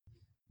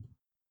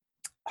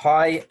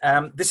Hi,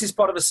 this is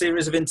part of a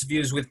series of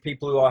interviews with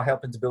people who are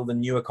helping to build a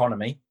new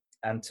economy.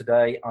 And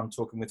today I'm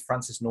talking with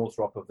Francis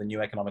Northrop of the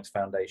New Economics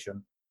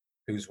Foundation,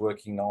 who's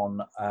working on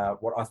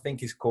what I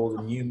think is called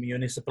a new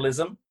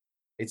municipalism.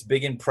 It's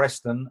big in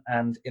Preston,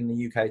 and in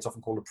the UK it's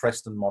often called a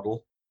Preston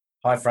model.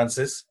 Hi,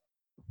 Francis.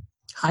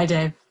 Hi,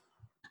 Dave.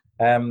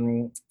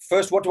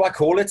 First, what do I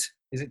call it?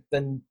 Is it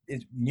the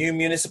new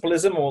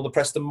municipalism or the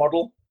Preston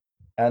model?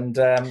 And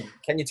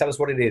can you tell us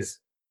what it is?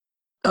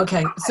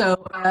 Okay,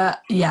 so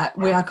we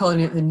are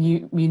calling it the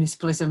new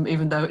municipalism,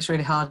 even though it's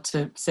really hard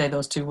to say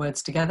those two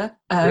words together.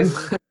 And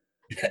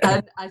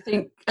I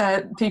think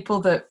people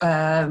that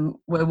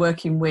we're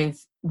working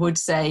with would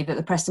say that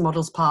the Preston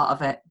model's part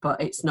of it, but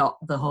it's not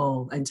the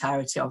whole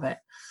entirety of it,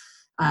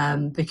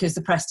 because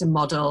the Preston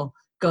model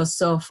goes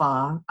so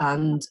far,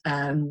 and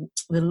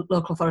the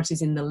local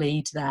authorities in the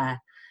lead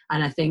there.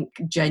 And I think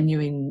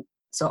genuine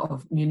sort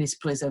of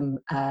municipalism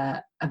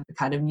of the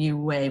kind of new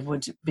wave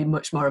would be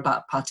much more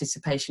about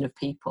participation of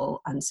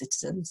people and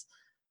citizens.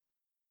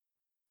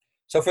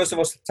 So first of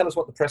all, tell us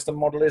what the Preston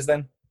model is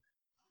then.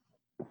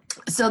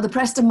 So the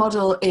Preston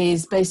model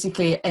is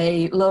basically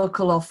a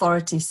local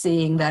authority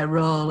seeing their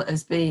role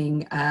as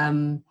being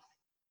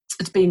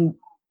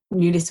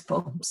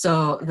municipal,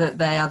 so that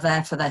they are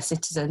there for their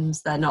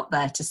citizens. They're not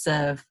there to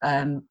serve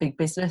big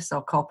business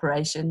or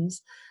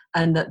corporations,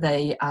 and that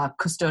they are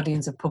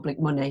custodians of public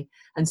money.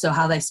 And so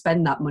how they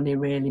spend that money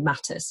really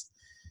matters.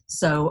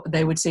 So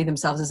they would see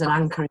themselves as an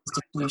anchor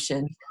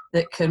institution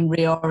that can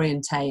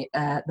reorientate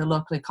the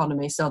local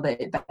economy so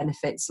that it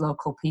benefits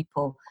local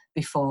people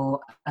before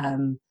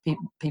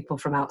people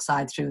from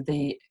outside through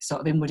the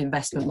sort of inward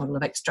investment model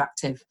of an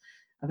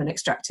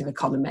extractive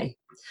economy.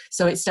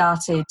 So it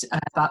started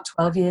about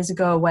 12 years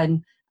ago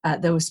when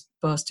there was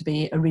supposed to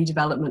be a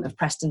redevelopment of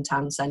Preston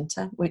Town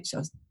Centre, which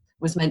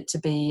was meant to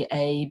be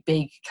a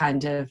big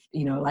kind of,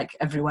 like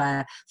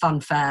everywhere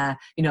fanfare,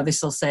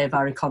 this will save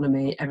our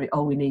economy.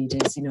 All we need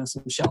is,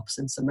 some shops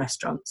and some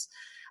restaurants.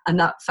 And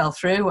that fell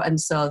through. And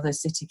so the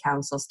city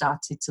council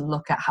started to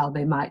look at how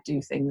they might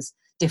do things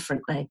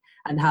differently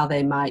and how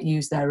they might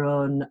use their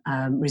own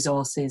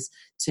resources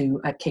to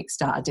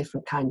kickstart a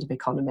different kind of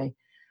economy.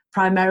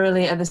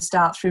 Primarily at the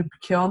start through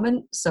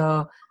procurement.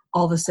 So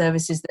all the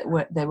services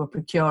that they were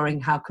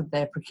procuring, how could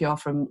they procure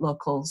from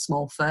local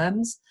small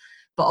firms?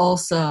 But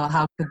also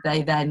how could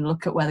they then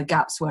look at where the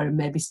gaps were and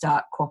maybe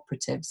start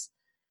cooperatives.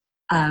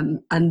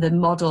 And the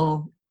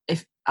model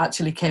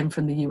actually came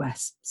from the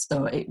US.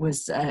 So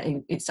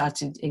it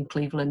started in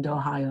Cleveland,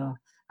 Ohio,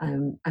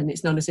 and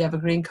it's known as the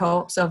Evergreen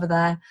Co-ops over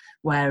there,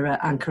 where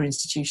anchor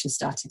institutions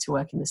started to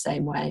work in the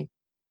same way.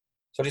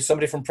 So did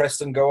somebody from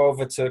Preston go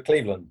over to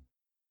Cleveland?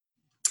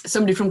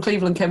 Somebody from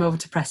Cleveland came over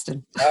to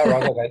Preston. Oh,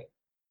 right, okay.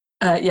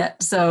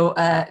 So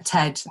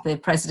Ted, the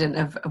president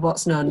of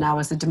what's known now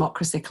as the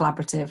Democracy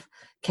Collaborative,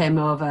 came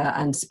over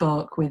and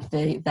spoke with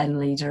the then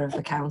leader of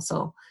the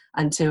council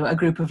and to a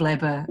group of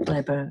Labour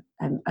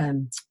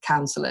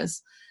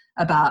councillors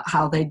about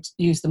how they'd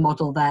use the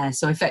model there.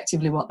 So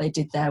effectively what they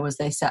did there was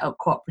they set up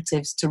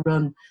cooperatives to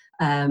run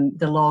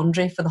the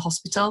laundry for the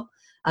hospital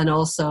and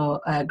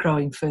also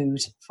growing food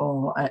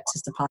to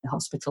supply the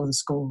hospital and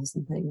schools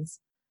and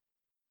things.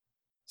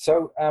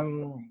 So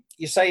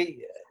you say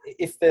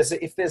if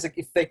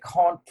they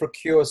can't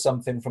procure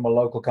something from a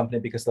local company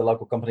because the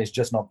local company is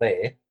just not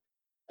there,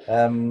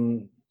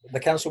 the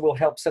council will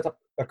help set up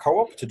a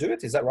co-op to do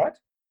it. Is that right?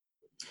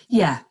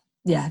 Yeah,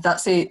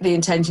 that's the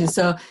intention.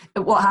 So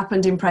what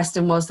happened in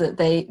Preston was that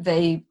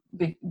they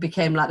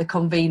became like the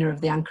convener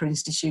of the anchor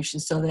institution.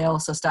 So they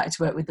also started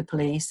to work with the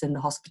police and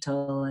the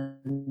hospital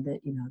and the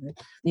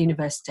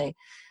university,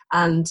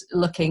 and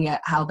looking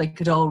at how they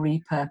could all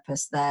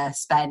repurpose their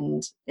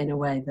spend in a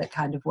way that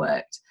kind of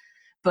worked.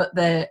 But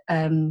there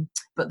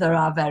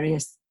are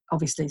various,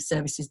 obviously,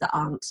 services that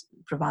aren't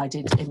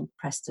provided in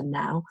Preston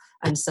now.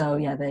 And so,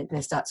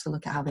 they start to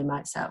look at how they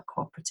might set up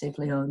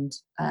cooperatively owned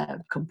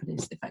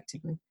companies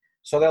effectively.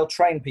 So they'll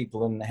train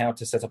people on how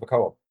to set up a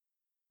co-op?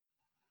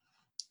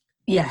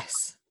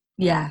 Yes.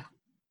 Yeah.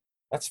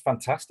 That's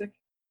fantastic.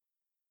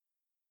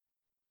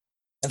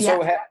 And yeah.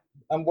 So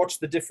and what's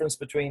the difference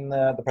between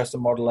the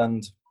Preston model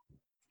and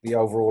the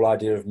overall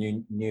idea of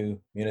new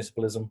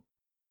municipalism?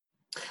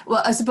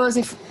 Well, I suppose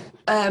if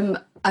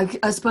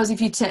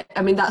you take,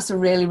 that's a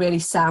really, really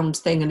sound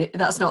thing, and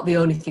that's not the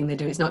only thing they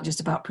do. It's not just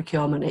about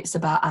procurement; it's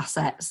about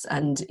assets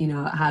and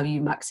how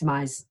you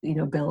maximise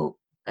built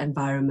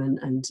environment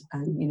and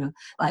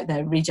like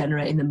they're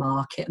regenerating the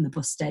market and the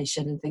bus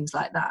station and things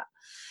like that,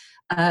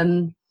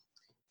 and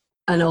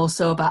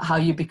also about how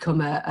you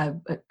become a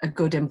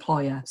good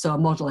employer, so a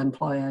model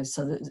employer,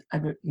 so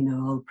that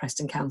all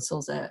Preston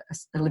councils are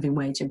a living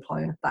wage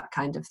employer, that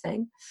kind of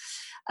thing.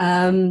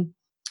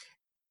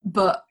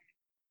 But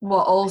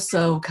what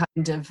also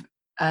kind of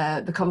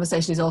the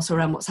conversation is also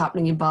around what's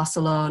happening in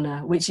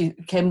Barcelona, which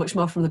came much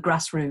more from the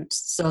grassroots.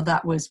 So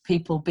that was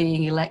people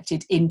being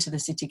elected into the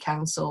city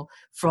council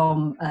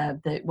from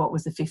what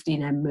was the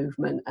 15M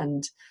movement,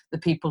 and the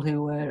people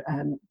who were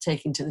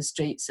taking to the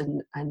streets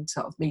and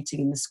sort of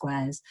meeting in the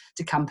squares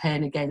to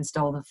campaign against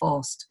all the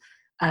forced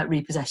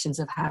repossessions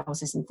of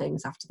houses and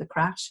things after the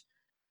crash.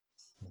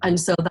 And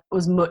so that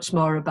was much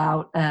more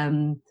about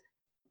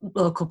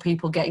local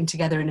people getting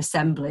together in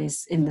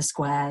assemblies in the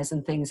squares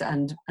and things,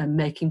 and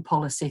making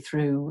policy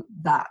through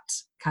that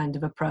kind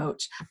of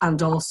approach,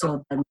 and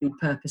also then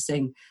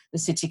repurposing the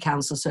city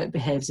council so it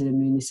behaves in a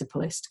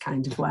municipalist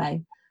kind of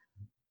way.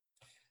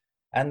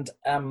 And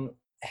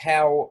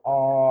how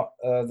are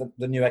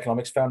the New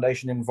Economics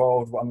Foundation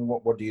involved? I mean,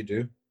 what do you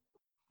do?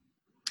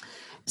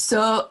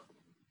 So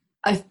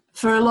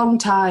for a long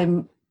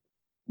time,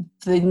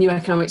 the New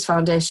Economics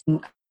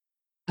Foundation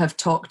have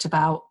talked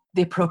about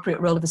the appropriate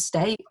role of the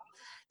state.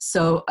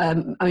 So,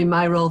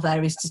 my role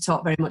there is to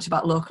talk very much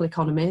about local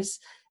economies,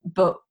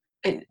 but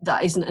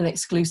that isn't an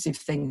exclusive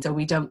thing. So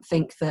we don't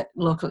think that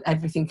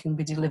everything can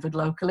be delivered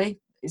locally.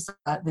 It's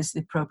like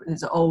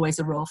there's always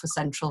a role for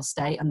central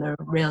state, and there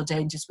are real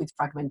dangers with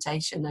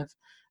fragmentation of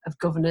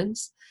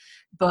governance.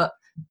 But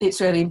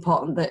it's really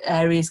important that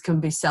areas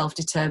can be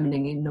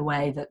self-determining in the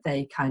way that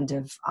they kind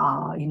of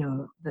are,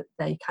 that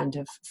they kind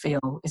of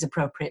feel is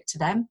appropriate to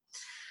them.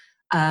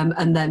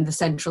 And then the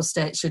central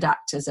state should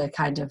act as a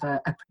kind of a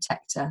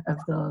protector of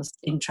those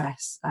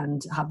interests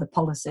and have the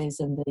policies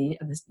and the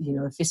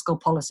fiscal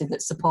policy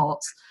that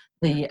supports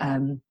the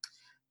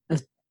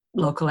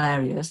local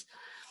areas.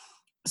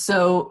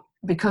 So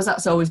because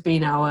that's always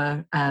been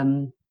our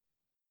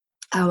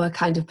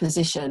kind of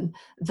position,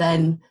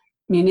 then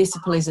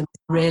municipalism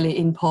is a really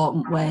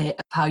important way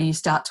of how you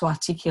start to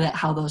articulate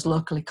how those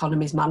local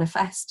economies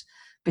manifest,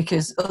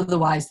 because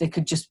otherwise they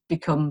could just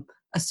become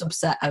a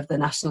subset of the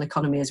national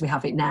economy as we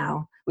have it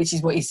now, which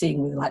is what you're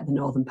seeing with like the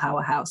Northern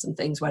Powerhouse and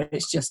things, where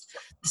it's just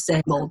the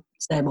same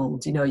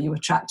old. You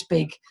attract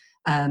big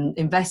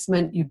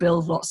investment, you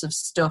build lots of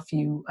stuff,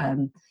 you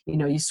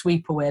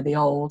sweep away the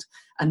old,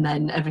 and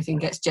then everything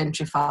gets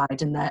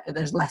gentrified, and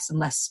there's less and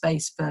less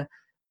space for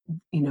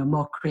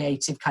more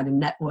creative kind of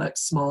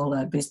networks,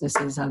 smaller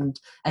businesses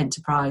and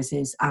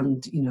enterprises,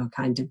 and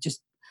kind of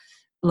just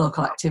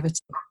local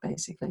activity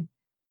basically.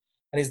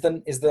 And is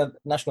the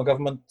national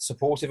government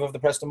supportive of the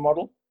Preston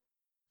model?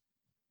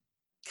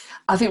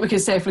 I think we can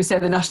safely say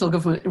the national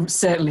government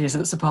certainly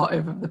isn't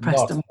supportive of the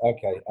Preston model.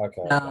 Okay.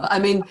 No, I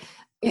mean,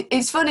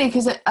 it's funny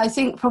because I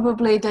think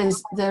probably there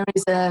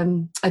is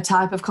a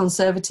type of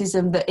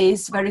conservatism that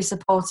is very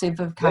supportive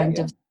of kind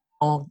of,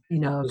 There's kind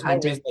no of.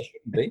 reason they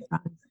shouldn't be.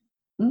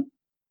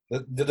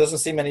 There doesn't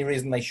seem any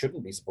reason they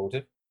shouldn't be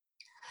supportive.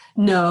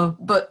 No,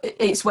 but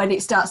it's when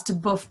it starts to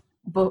buff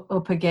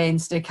up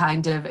against a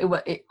kind of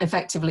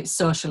effectively it's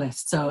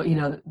socialist. So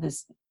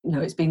there's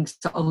it's being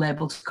sort of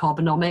labelled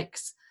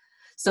carbonomics.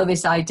 So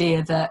this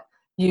idea that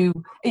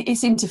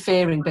it's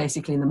interfering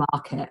basically in the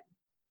market.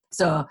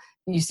 So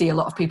you see a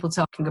lot of people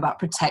talking about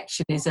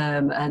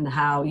protectionism and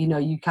how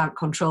you can't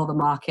control the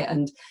market,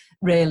 and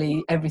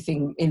really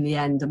everything in the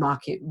end the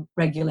market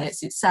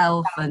regulates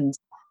itself, and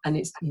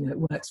it's it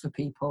works for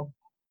people.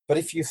 But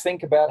if you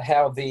think about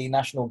how the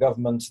national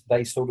government,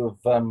 they sort of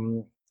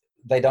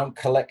they don't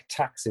collect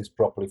taxes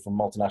properly from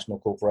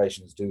multinational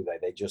corporations, do they?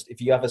 They just,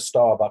 if you have a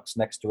Starbucks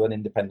next to an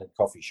independent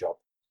coffee shop,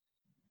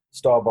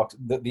 Starbucks,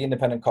 the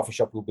independent coffee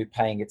shop will be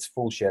paying its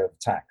full share of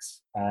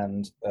tax,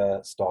 and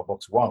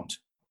Starbucks won't.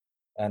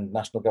 And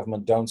national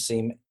government don't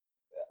seem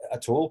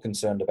at all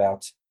concerned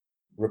about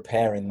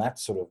repairing that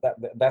sort of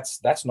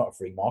that's not a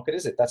free market,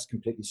 is it? That's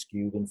completely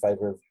skewed in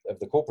favor of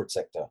the corporate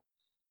sector.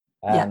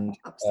 And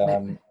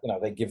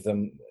they give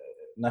them,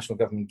 national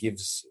government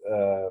gives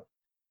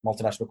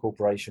multinational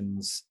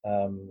corporations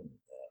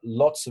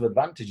lots of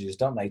advantages,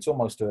 don't they?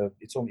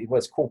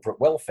 It's corporate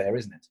welfare,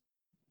 isn't it?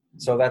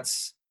 So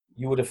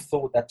you would have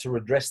thought that to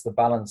redress the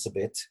balance a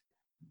bit,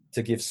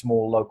 to give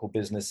small local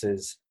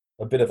businesses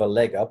a bit of a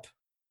leg up,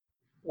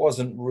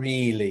 wasn't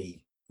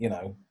really,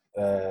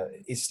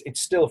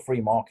 it's still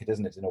free market,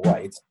 isn't it? In a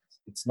way,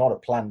 it's not a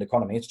planned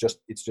economy. It's just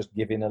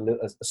giving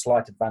a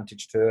slight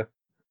advantage to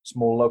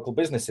small local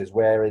businesses,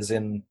 whereas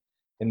in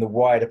the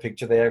wider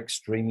picture they're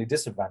extremely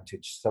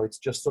disadvantaged. So it's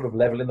just sort of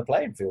leveling the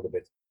playing field a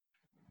bit.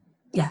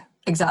 Yeah,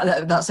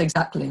 exactly. That's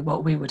exactly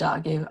what we would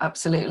argue.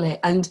 Absolutely.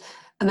 And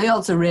they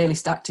also really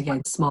stacked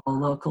against small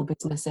local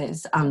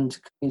businesses and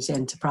community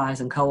enterprise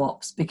and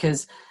co-ops,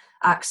 because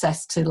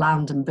access to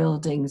land and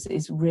buildings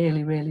is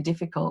really, really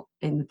difficult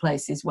in the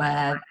places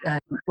where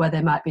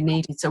they might be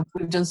needed. So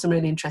we've done some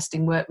really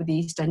interesting work with the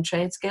East End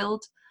Trades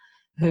Guild,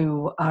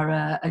 who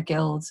are a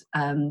guild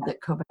that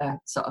cover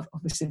sort of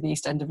obviously the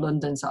East End of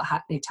London, sort of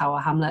Hackney, Tower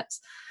Hamlets.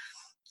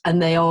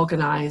 And they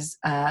organise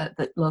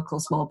the local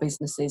small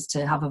businesses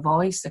to have a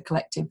voice, a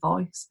collective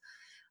voice.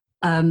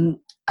 And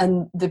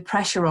the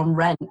pressure on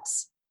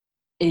rents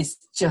is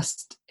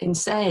just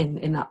insane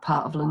in that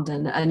part of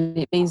London. And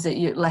it means that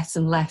less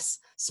and less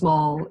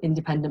small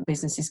independent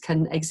businesses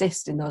can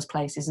exist in those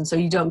places. And so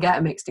you don't get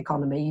a mixed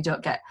economy, you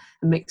don't get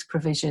a mixed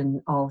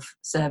provision of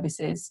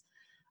services.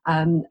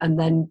 And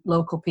then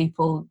local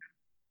people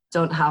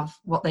don't have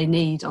what they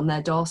need on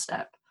their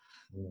doorstep.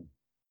 Mm.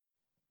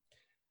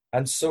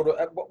 And sort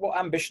of, what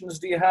ambitions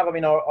do you have? I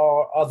mean,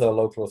 are other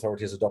local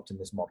authorities adopting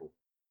this model?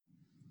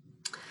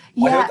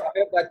 Yeah,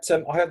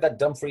 I heard that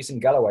Dumfries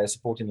and Galloway are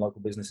supporting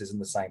local businesses in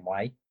the same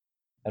way,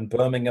 and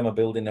Birmingham are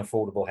building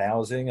affordable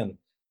housing, and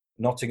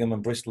Nottingham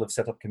and Bristol have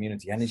set up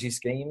community energy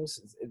schemes.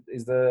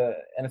 Is there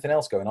anything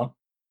else going on?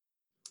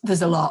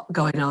 there's a lot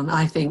going on.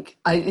 I think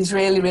it's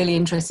really, really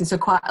interesting. So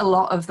quite a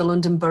lot of the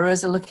London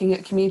boroughs are looking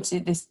at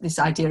this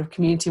idea of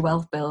community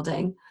wealth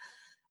building,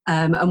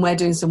 and we're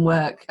doing some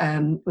work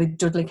with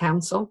Dudley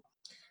Council.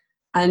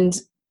 And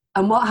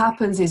what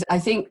happens is, I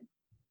think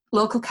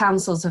local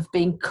councils have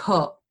been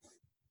cut,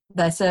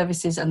 their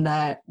services and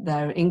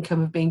their income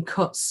have been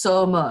cut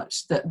so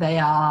much that they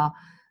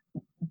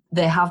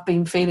have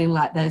been feeling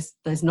like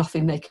there's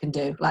nothing they can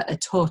do, like they're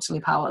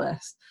totally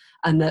powerless,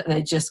 and that they're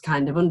just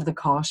kind of under the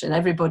caution.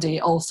 Everybody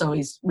also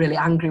is really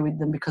angry with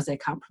them because they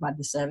can't provide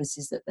the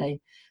services that they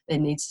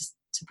need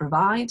to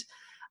provide.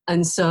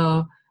 And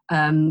so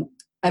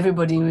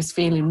everybody was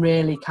feeling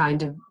really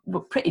kind of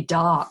pretty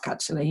dark,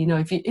 actually. You know,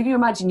 if you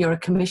imagine you're a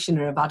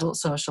commissioner of adult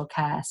social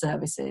care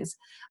services,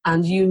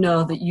 and you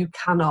know that you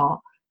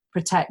cannot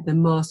protect the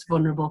most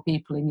vulnerable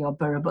people in your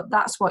borough, but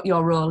that's what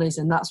your role is,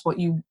 and that's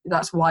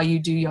why you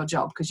do your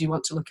job, because you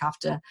want to look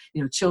after,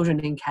 you know,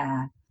 children in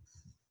care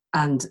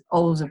and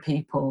older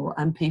people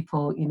and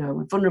people, you know,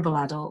 with vulnerable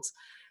adults,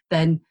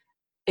 then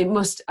it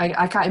must,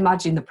 I can't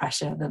imagine the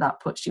pressure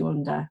that puts you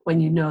under when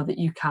you know that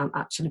you can't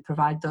actually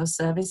provide those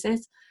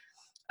services.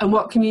 And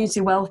what community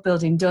wealth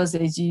building does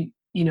is you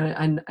know,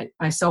 and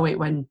I saw it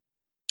when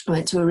I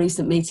went to a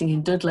recent meeting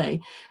in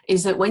Dudley,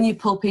 is that when you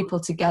pull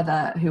people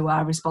together who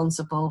are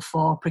responsible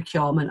for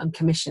procurement and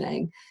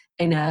commissioning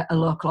in a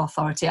local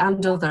authority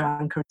and other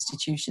anchor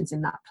institutions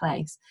in that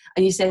place,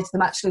 and you say to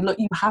them, actually, look,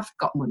 you have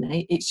got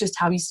money, it's just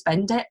how you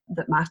spend it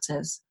that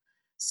matters.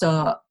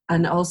 So,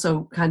 and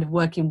also kind of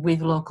working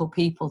with local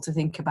people to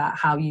think about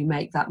how you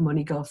make that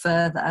money go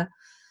further,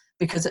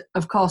 because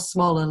of course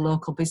smaller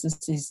local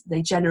businesses,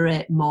 they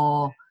generate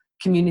more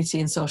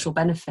community and social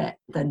benefit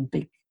than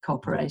big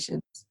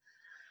corporations.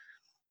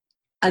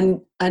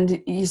 And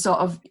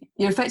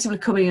you're effectively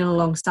coming in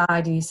alongside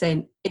and you're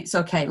saying, it's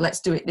okay,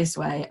 let's do it this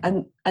way.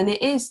 And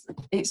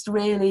it's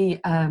really,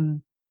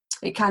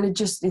 it kind of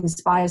just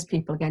inspires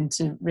people again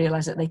to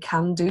realise that they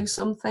can do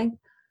something.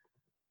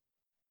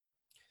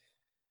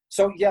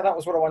 So yeah, that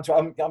was what I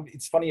wanted to.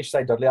 It's funny you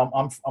say Dudley.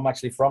 I'm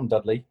actually from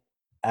Dudley,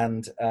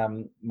 and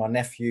my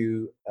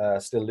nephew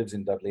still lives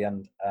in Dudley,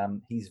 and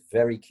he's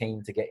very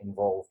keen to get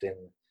involved in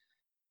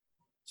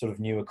sort of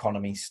new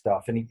economy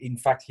stuff. And in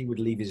fact, he would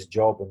leave his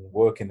job and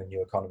work in the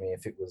new economy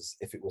if it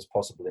was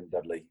possible in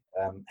Dudley.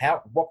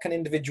 What can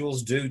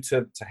individuals do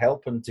to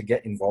help and to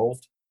get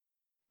involved?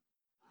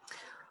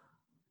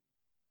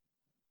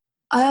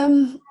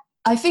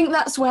 I think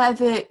that's where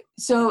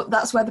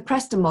the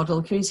Preston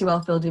model, community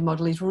wealth building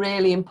model, is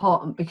really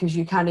important, because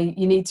you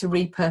need to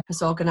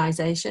repurpose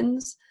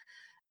organisations.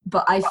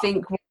 But I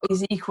think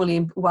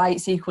why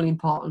it's equally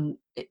important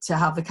to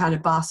have the kind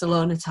of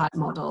Barcelona type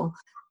model,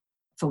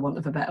 for want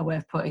of a better way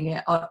of putting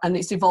it, and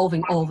it's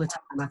evolving all the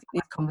time. I think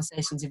these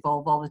conversations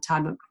evolve all the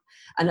time,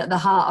 and at the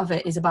heart of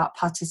it is about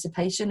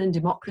participation and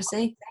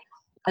democracy,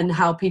 and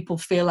how people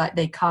feel like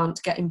they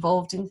can't get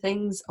involved in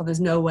things, or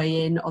there's no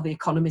way in, or the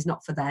economy's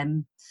not for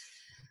them.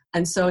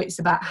 And so it's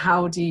about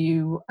how do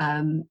you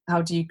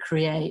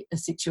create a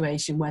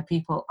situation where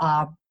people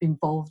are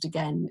involved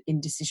again in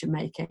decision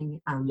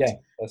making, and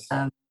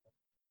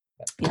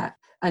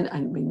and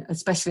I mean,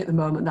 especially at the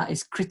moment, that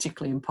is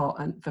critically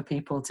important for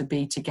people to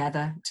be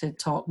together, to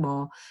talk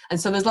more. And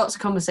so there's lots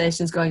of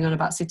conversations going on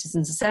about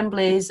citizens'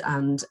 assemblies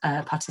and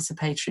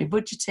participatory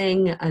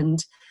budgeting,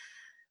 and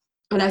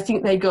I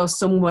think they go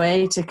some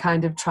way to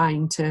kind of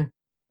trying to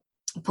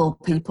pull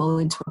people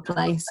into a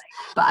place.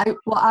 But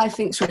what I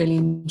think is really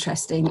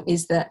interesting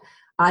is that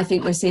I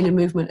think we're seeing a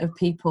movement of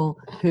people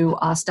who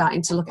are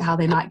starting to look at how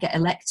they might get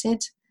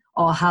elected,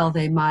 or how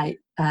they might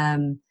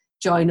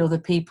join other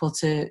people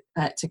to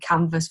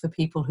canvass for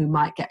people who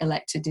might get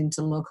elected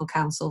into local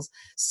councils,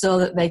 so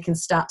that they can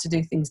start to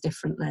do things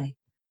differently.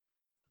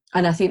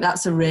 And I think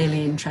that's a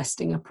really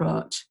interesting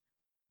approach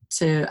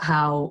to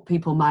how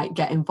people might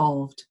get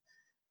involved.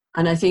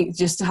 And I think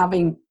just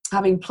having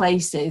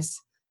places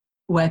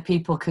where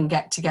people can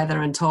get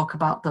together and talk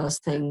about those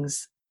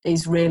things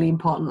is really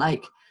important.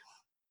 Like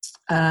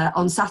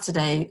on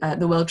Saturday,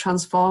 the World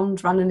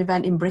Transformed ran an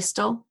event in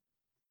Bristol,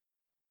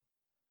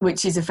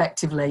 which is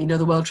effectively, you know,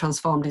 the World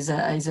Transformed is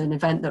an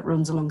event that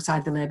runs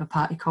alongside the Labour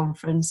Party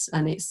conference,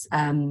 and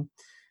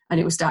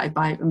it was started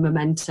by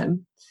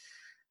Momentum.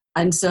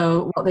 And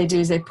so what they do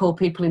is they pull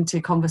people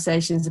into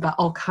conversations about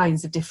all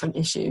kinds of different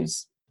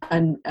issues,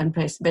 and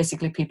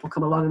basically people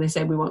come along and they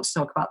say, we want to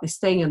talk about this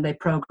thing, and they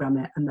program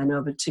it, and then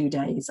over 2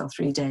 days or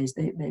 3 days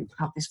they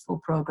have this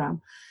full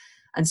program.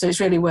 And so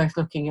it's really worth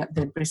looking at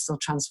the Bristol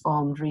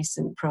Transformed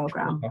recent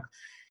program.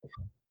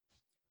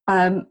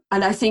 And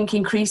I think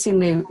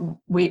increasingly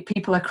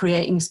people are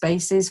creating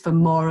spaces for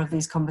more of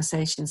these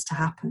conversations to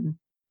happen.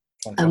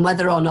 Fantastic. And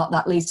whether or not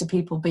that leads to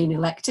people being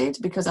elected,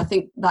 because I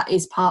think that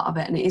is part of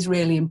it, and it is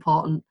really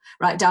important,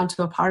 right down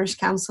to a parish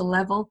council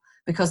level,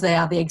 because they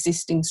are the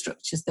existing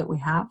structures that we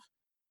have.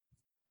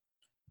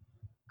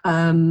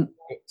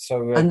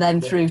 And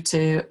then through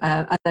to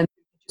and then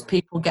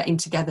people getting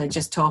together,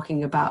 just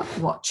talking about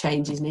what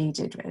change is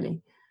needed,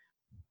 really.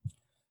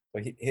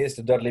 So here's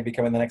to Dudley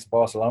becoming the next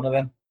Barcelona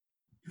then.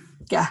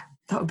 Yeah,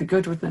 that would be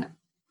good, wouldn't it?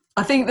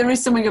 I think there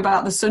is something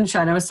about the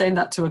sunshine. I was saying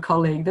that to a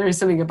colleague. There is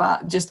something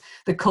about just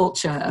the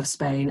culture of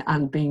Spain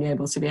and being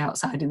able to be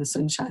outside in the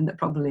sunshine that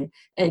probably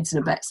aids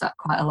and abets that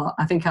quite a lot.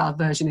 I think our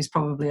version is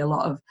probably a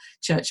lot of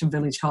church and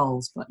village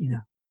halls, but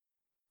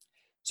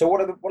So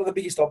what are the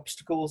biggest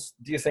obstacles,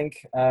 do you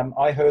think?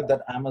 I heard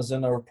that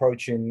Amazon are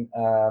approaching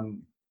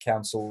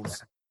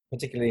councils,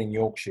 particularly in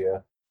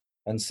Yorkshire,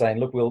 and saying,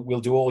 "Look, we'll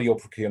do all your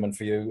procurement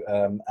for you,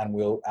 and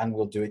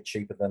we'll do it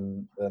cheaper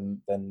than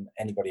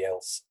anybody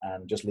else,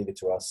 and just leave it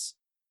to us."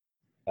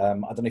 I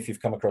don't know if you've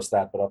come across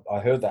that, but I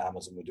heard that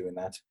Amazon were doing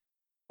that.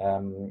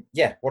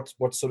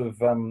 What sort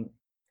of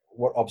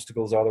what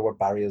obstacles are there? What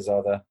barriers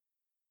are there?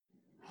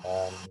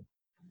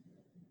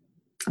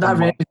 That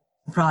really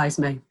surprised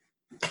me.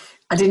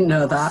 I didn't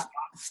know that,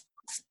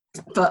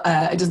 but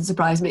it doesn't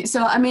surprise me.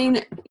 So, I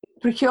mean,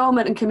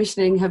 procurement and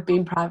commissioning have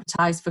been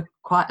privatised for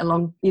quite a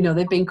long,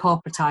 they've been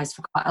corporatised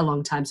for quite a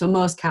long time. So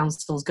most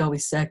councils go with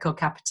Serco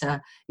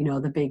Capita,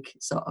 the big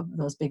sort of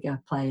those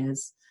bigger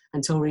players,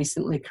 until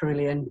recently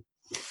Carillion.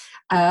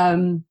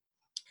 And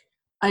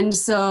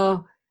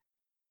so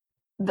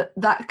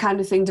that kind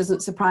of thing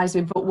doesn't surprise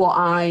me. But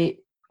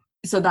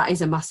so that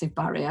is a massive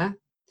barrier.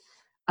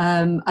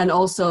 And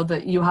also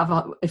that you have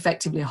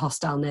effectively a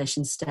hostile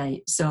nation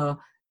state. So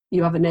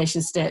you have a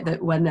nation state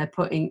that when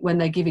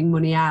they're giving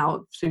money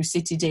out through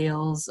city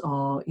deals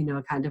or,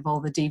 kind of all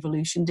the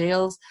devolution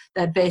deals,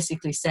 they're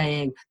basically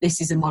saying, this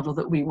is a model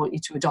that we want you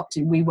to adopt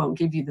and we won't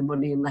give you the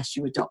money unless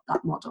you adopt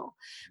that model,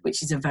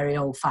 which is a very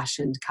old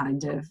fashioned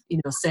kind of,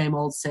 same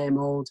old.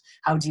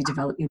 How do you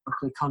develop your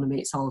local economy?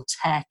 It's all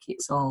tech.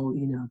 It's all,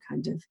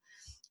 kind of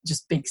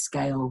just big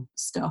scale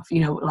stuff,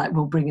 like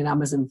we'll bring an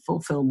Amazon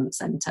fulfillment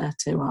center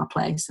to our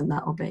place and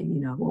that'll be,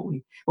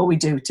 what we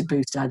do to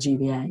boost our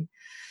GVA.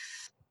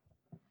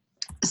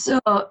 So,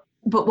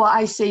 but what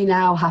I see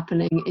now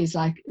happening is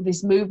like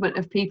this movement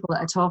of people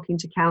that are talking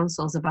to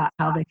councils about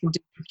how they can do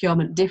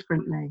procurement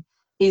differently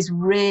is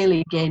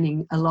really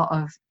gaining a lot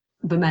of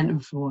momentum,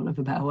 for want of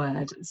a better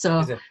word.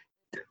 So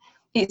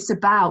it's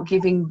about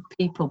giving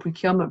people,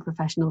 procurement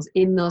professionals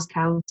in those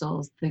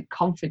councils, the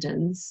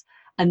confidence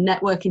and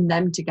networking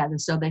them together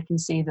so they can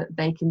see that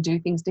they can do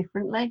things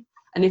differently.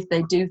 And if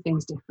they do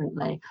things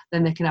differently,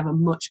 then they can have a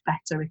much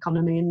better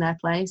economy in their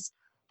place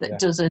that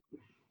doesn't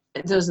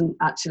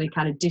actually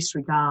kind of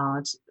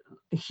disregard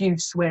a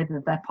huge swathe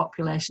of their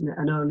population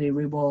and only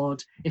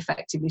reward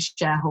effectively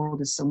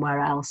shareholders somewhere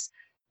else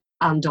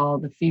and or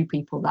the few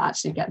people that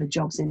actually get the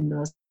jobs in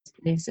those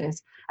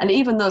places. And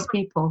even those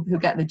people who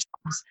get the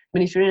jobs, I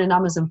mean, if you're in an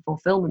Amazon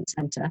fulfillment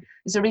centre,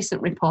 there's a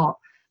recent report,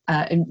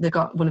 they've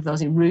got one of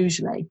those in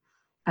Rugeley,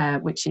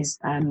 which is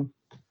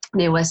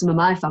near where some of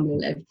my family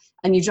live,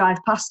 and you drive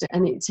past it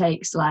and it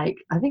takes I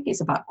think it's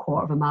about a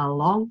quarter of a mile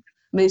long.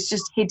 I mean, it's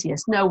just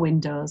hideous, no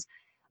windows.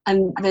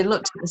 And they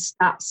looked at the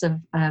stats of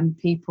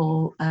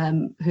people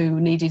who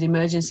needed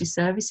emergency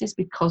services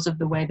because of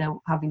the way they're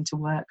having to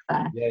work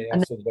there. I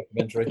saw the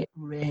documentary. It's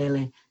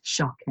really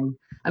shocking.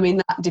 I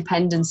mean, that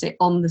dependency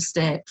on the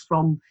state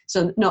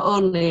so not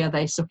only are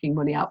they sucking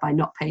money out by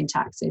not paying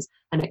taxes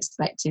and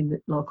expecting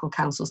the local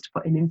councils to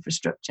put in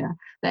infrastructure,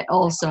 they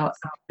also are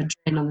a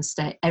drain on the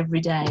state every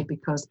day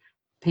because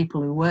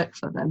people who work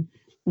for them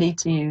need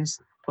to use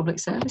public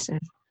services.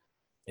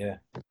 Yeah.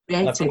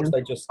 And of course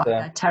they just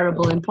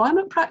terrible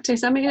employment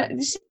practice. I mean,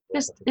 it's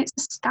a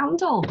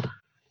scandal.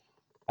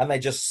 And they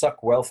just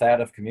suck wealth out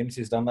of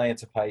communities, don't they?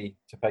 To pay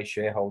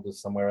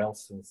shareholders somewhere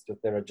else, and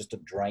they're just a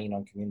drain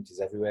on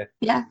communities everywhere.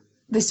 Yeah,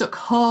 they suck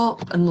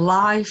hope and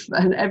life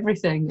and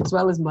everything, as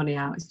well as money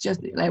out. It's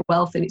just like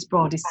wealth in its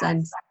broadest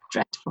sense.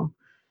 Dreadful.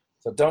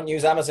 So don't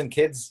use Amazon,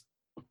 kids.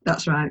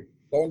 That's right.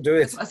 Don't do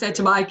it. I say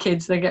to my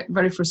kids, they get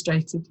very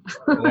frustrated.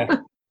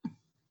 Yeah.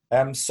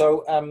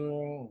 So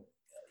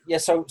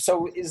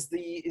is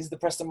the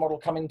Preston model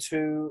coming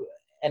to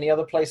any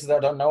other places that I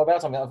don't know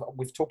about? I mean,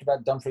 we've talked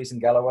about Dumfries and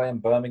Galloway and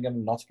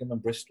Birmingham, Nottingham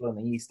and Bristol and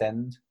the East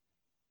End,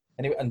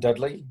 and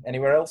Dudley.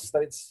 Anywhere else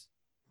that it's?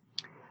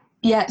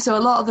 Yeah, so a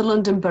lot of the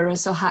London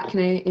boroughs, so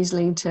Hackney,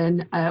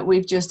 Islington.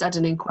 We've just had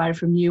an inquiry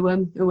from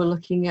Newham who are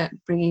looking at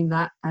bringing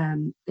that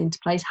into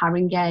place.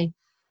 Haringey.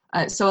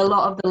 So a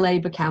lot of the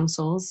Labour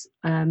councils,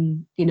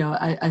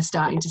 are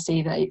starting to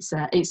see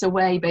that it's a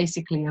way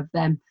basically of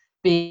them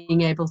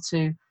being able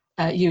to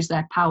use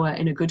their power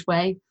in a good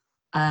way.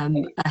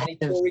 Any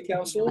Tory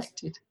councils?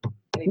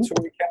 Any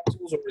Tory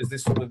councils, or is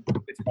this sort of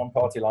on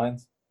party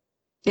lines?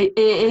 It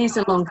is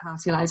along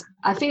party lines.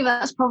 I think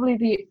that's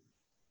probably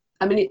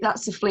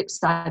that's the flip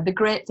side. The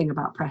great thing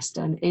about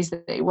Preston is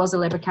that it was a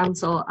Labour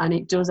council, and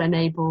it does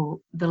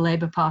enable the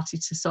Labour Party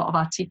to sort of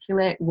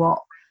articulate what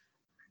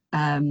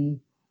a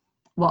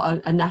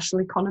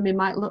national economy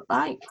might look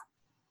like.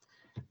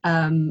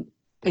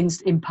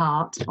 In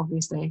part,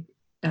 obviously.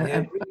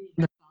 The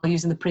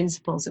values and the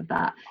principles of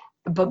that,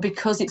 but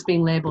because it's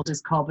being labelled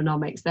as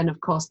carbonomics, then of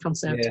course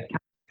Conservative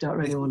don't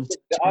really want to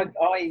touch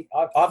it.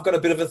 I've got a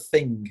bit of a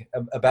thing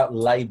about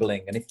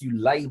labelling, and if you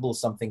label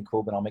something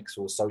Corbynomics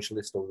or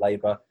socialist or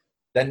Labour,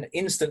 then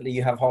instantly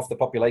you have half the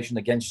population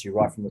against you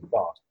right from the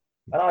start.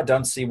 And I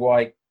don't see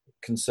why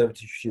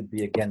Conservatives should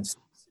be against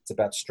this. It's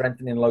about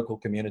strengthening local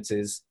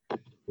communities.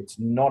 It's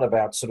not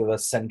about sort of a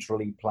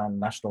centrally planned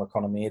national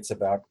economy. It's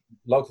about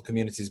local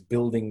communities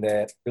building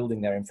their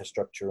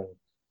infrastructure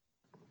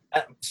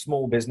and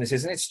small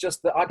businesses. And it's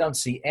just that I don't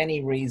see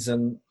any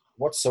reason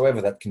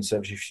whatsoever that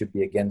Conservatives should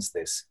be against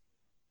this.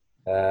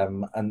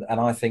 And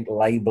I think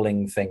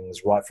labelling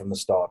things right from the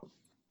start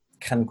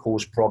can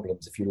cause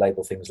problems if you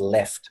label things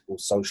left or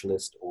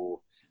socialist, or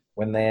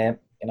when they're,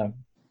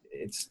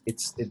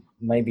 it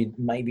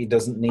maybe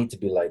doesn't need to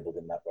be labelled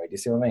in that way. Do you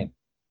see what I mean?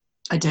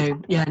 I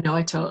do. Yeah, no,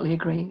 I totally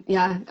agree.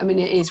 Yeah, I mean,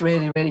 it is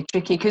really, really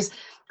tricky because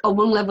on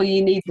one level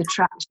you need the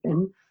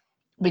traction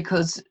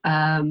because,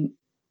 I mean,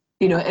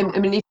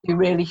 if you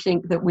really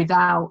think that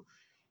without,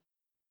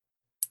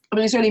 I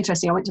mean, it's really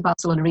interesting. I went to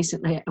Barcelona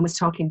recently and was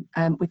talking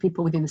with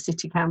people within the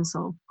city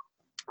council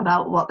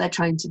about what they're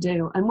trying to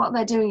do. And what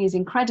they're doing is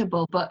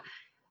incredible, but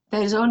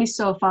there's only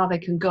so far they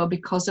can go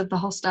because of the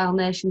hostile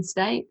nation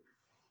state.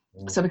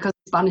 So because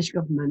the Spanish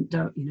government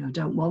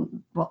don't want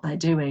what they're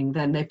doing,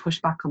 then they push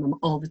back on them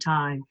all the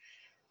time.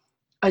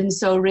 And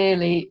so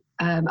really,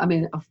 I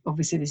mean,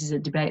 obviously this is a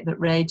debate that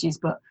rages,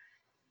 but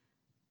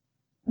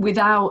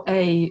without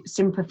a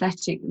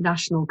sympathetic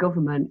national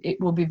government,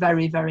 it will be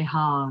very, very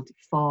hard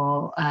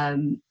for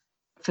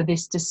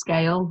this to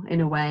scale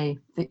in a way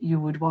that you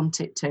would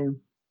want it to.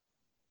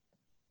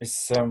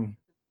 It's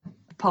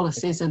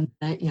policies and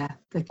the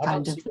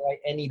kind of.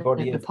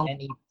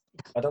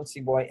 I don't see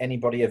why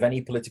anybody of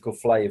any political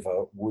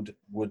flavour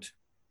would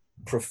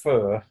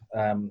prefer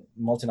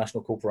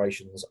multinational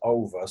corporations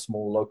over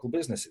small local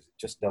businesses. It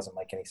just doesn't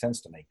make any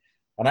sense to me.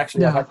 And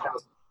actually, no.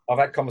 I've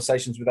had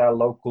conversations with our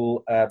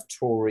local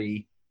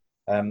Tory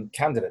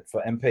candidate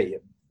for MP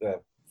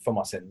for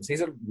my sins.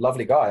 He's a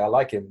lovely guy. I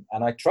like him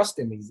and I trust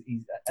him.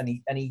 He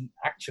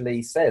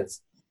actually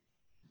says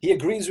he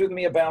agrees with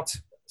me about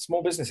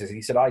small businesses.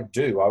 He said, I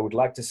would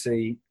like to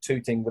see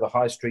Tooting with a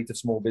high street of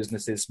small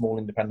businesses, small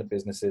independent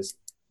businesses.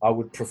 I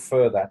would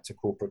prefer that to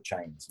corporate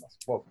chains. And I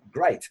said, well,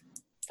 great.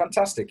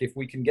 Fantastic. If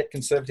we can get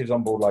Conservatives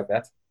on board like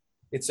that,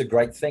 it's a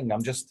great thing.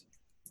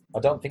 I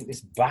don't think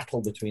this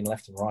battle between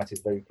left and right is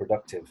very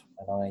productive.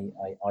 And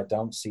I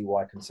don't see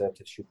why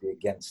Conservatives should be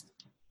against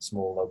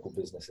small local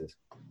businesses.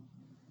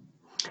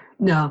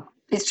 No,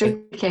 it's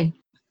tricky.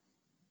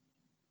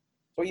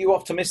 Are you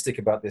optimistic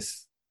about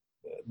this?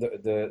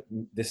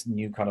 This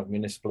new kind of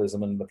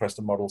municipalism and the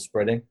Preston model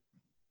spreading?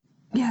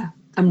 Yeah,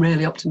 I'm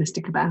really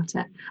optimistic about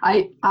it.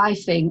 I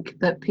think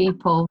that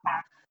people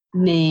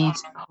need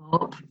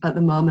hope at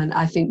the moment.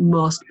 I think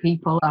most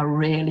people are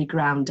really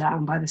ground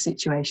down by the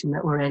situation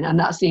that we're in, and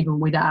that's even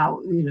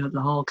without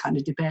the whole kind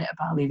of debate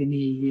about leaving the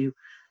EU.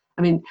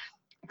 I mean,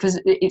 because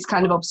it's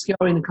kind of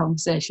obscuring the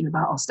conversation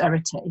about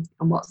austerity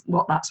and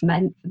what that's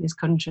meant for this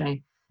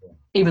country,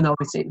 even though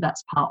obviously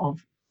that's part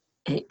of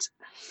it.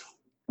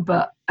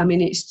 But I mean,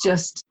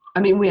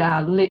 we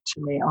are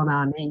literally on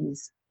our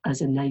knees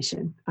as a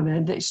nation. I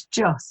mean, it's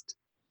just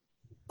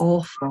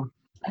awful.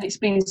 And it's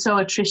been so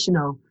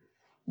attritional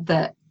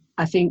that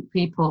I think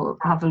people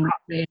haven't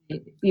really,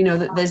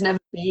 that there's never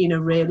been a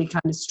really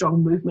kind of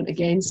strong movement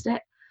against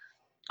it.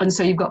 And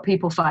so you've got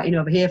people fighting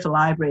over here for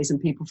libraries and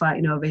people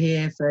fighting over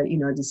here for,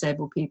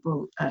 disabled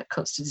people,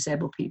 cuts to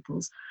disabled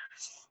people's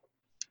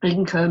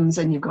incomes.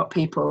 And you've got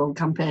people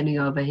campaigning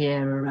over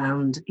here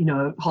around,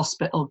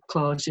 hospital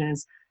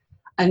closures.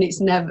 And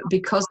it's never,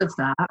 because of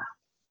that,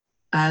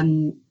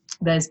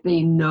 there's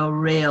been no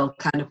real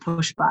kind of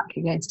pushback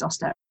against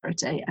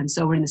austerity. And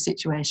so we're in a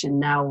situation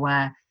now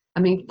where,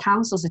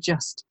 councils are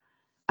just,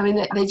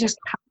 they just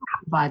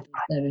can't provide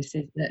the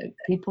services that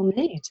people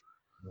need.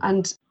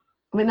 And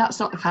that's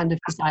not the kind of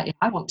society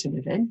I want to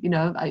live in.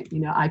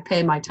 I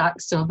pay my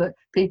tax so that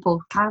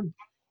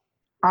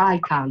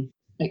I can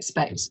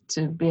expect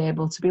to be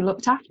able to be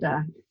looked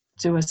after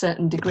to a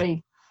certain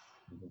degree.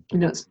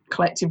 It's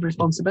collective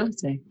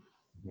responsibility.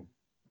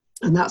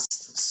 And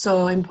that's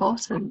so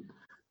important.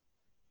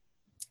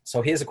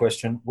 So here's a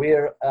question.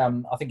 We're,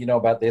 I think you know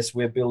about this,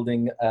 we're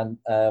building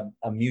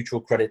a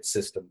mutual credit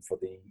system for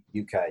the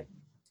UK,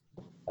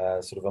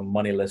 sort of a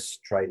moneyless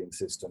trading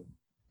system,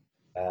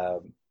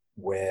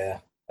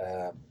 where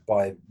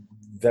by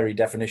very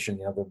definition,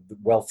 the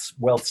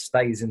wealth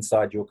stays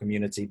inside your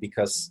community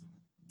because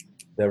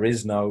there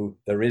is no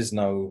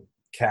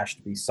cash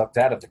to be sucked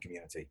out of the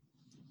community.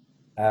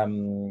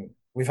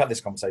 We've had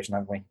this conversation,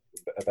 haven't we?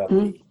 About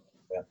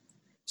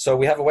So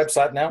we have a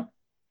website now.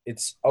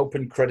 It's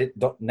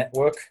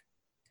opencredit.network.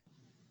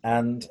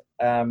 And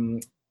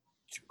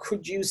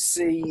could you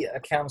see a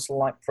council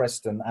like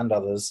Preston and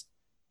others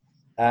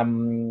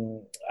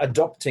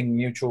adopting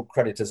mutual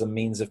credit as a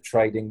means of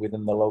trading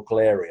within the local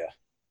area,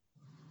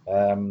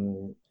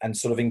 and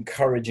sort of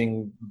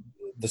encouraging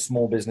the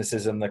small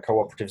businesses and the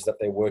cooperatives that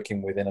they're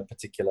working with in a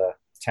particular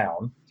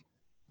town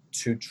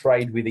to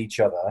trade with each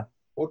other,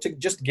 or to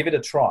just give it a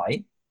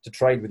try to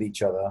trade with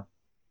each other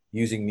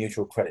using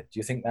mutual credit? Do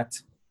you think that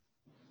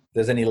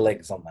there's any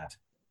legs on that?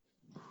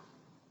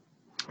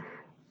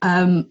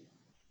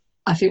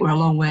 I think we're a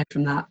long way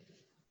from that.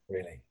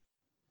 Really?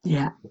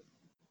 Yeah.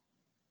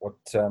 What?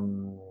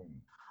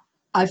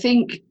 I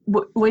think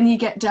when you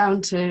get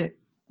down to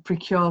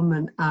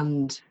procurement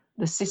and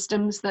the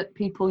systems that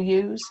people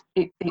use,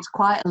 it's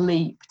quite a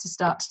leap to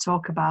start to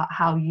talk about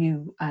how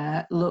you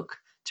look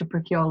to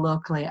procure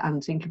locally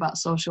and think about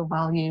social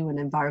value and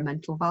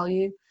environmental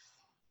value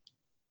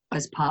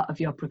as part of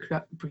your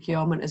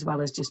procurement, as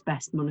well as just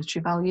best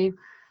monetary value.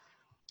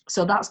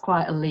 So that's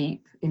quite a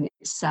leap in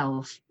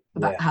itself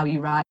about how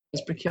you write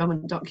those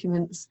procurement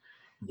documents.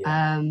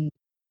 Yeah.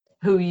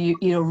 Who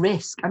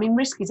risk. I mean,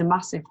 risk is a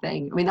massive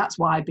thing. I mean, that's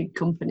why big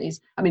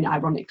companies, I mean,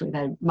 ironically,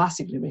 they're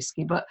massively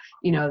risky, but,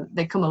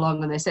 they come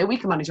along and they say, we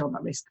can manage all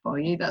that risk for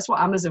you. That's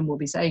what Amazon will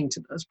be saying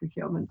to those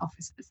procurement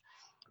officers.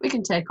 We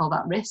can take all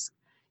that risk,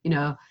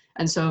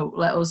 and so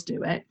let us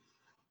do it.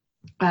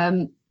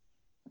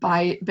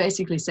 By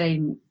basically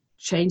saying,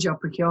 change your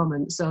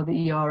procurement so that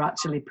you're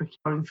actually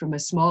procuring from a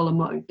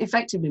smaller,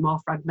 effectively more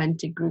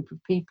fragmented group of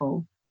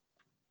people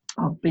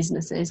or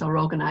businesses or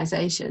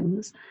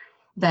organisations,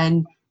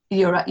 then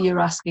you're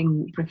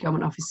asking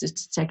procurement officers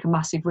to take a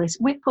massive risk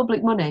with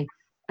public money,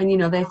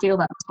 and they feel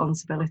that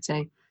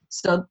responsibility.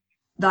 So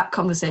that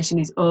conversation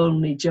is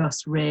only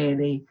just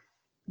really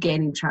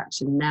gaining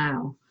traction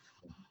now.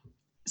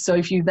 So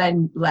if you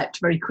then leapt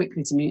very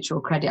quickly to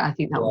mutual credit, I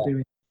think that would be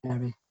really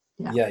scary.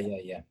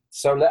 Yeah.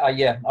 So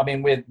I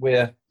mean,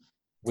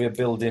 we're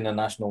building a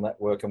national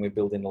network and we're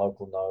building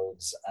local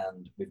nodes,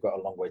 and we've got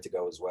a long way to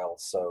go as well.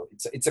 So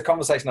it's a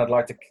conversation I'd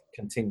like to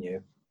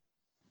continue.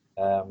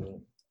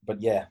 But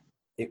yeah,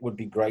 it would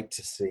be great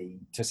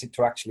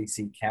to actually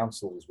see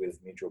councils with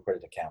mutual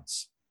credit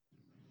accounts.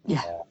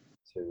 Yeah.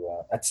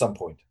 At some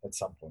point,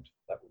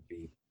 that would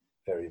be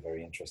very,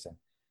 very interesting.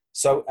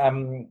 So,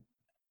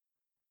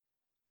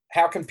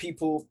 how can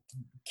people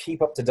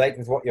keep up to date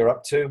with what you're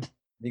up to? Have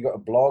you got a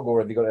blog, or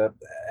have you got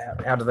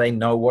how do they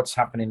know what's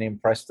happening in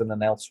Preston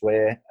and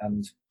elsewhere,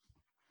 and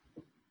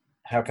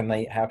how can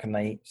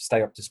they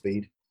stay up to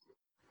speed?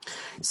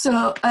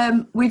 So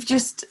we've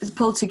just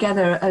pulled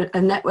together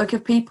a network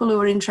of people who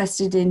are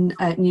interested in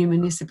new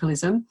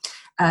municipalism,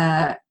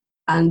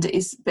 and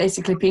it's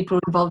basically people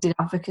involved in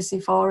advocacy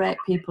for it,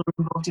 people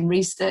involved in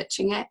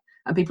researching it,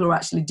 and people who are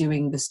actually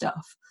doing the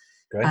stuff.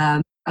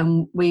 Great.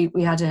 And we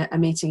had a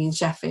meeting in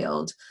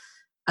Sheffield.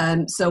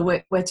 So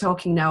we're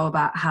talking now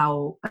about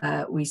how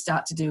we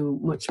start to do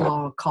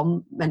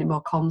many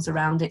more comms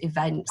around it,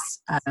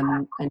 events,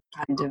 and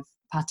kind of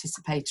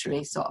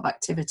participatory sort of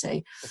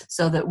activity,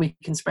 so that we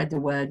can spread the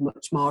word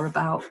much more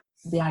about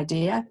the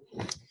idea.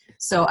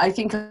 So I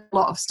think a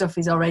lot of stuff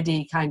is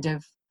already kind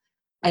of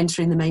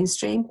entering the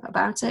mainstream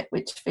about it,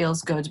 which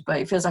feels good, but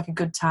it feels like a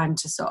good time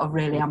to sort of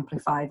really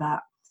amplify that.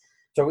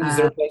 So is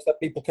there a place that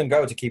people can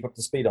go to keep up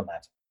to speed on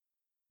that?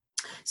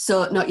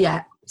 So not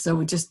yet. So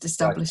we're just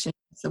establishing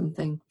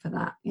something for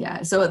that.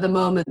 Yeah. So at the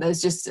moment,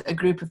 there's just a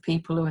group of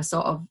people who are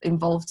sort of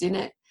involved in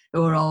it,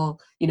 who are all,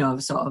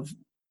 sort of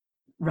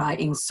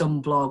writing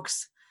some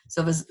blogs.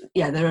 So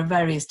there are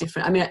various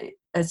different, I mean,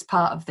 as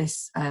part of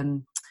this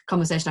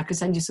conversation, I could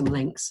send you some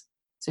links.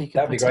 So you can.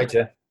 That'd be great,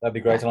 yeah. That'd be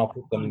great. And I'll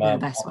put them,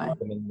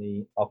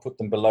 I'll put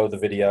them below the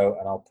video,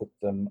 and I'll put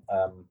them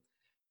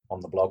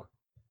on the blog.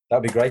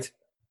 That'd be great.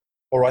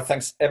 All right.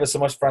 Thanks ever so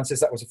much,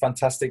 Francis. That was a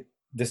fantastic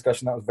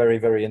discussion. That was very,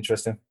 very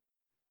interesting.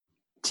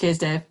 Cheers,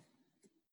 Dave.